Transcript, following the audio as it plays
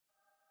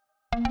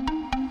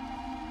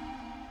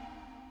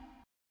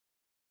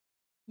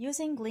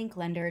Using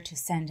LinkLender to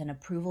send an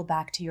approval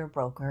back to your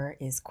broker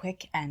is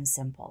quick and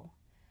simple.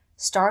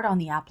 Start on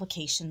the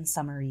application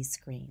summary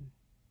screen.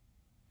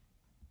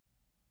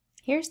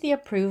 Here's the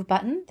Approve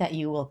button that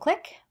you will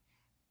click.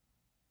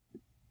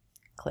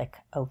 Click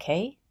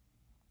OK.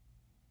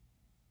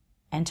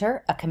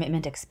 Enter a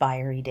commitment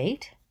expiry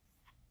date.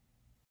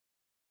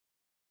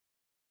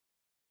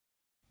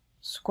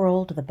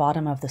 Scroll to the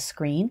bottom of the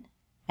screen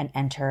and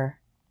enter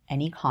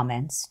any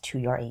comments to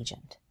your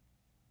agent.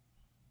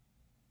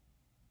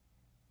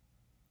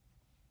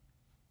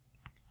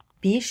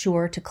 Be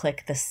sure to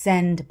click the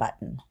Send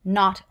button,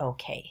 not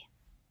OK.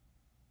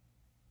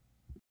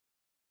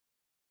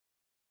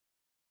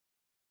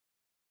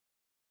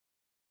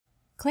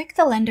 Click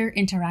the Lender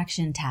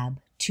Interaction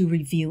tab to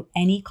review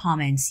any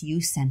comments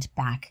you sent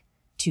back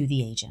to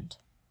the agent.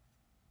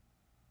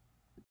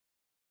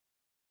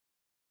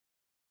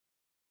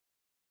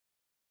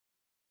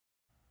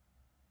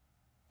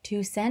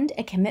 To send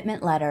a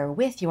commitment letter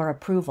with your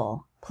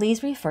approval,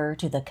 please refer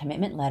to the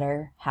Commitment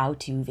Letter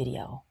How-To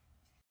video.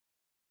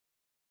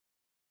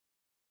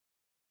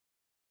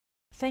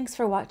 Thanks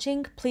for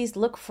watching. Please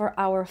look for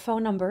our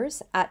phone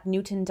numbers at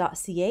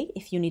newton.ca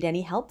if you need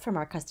any help from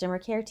our customer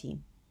care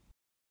team.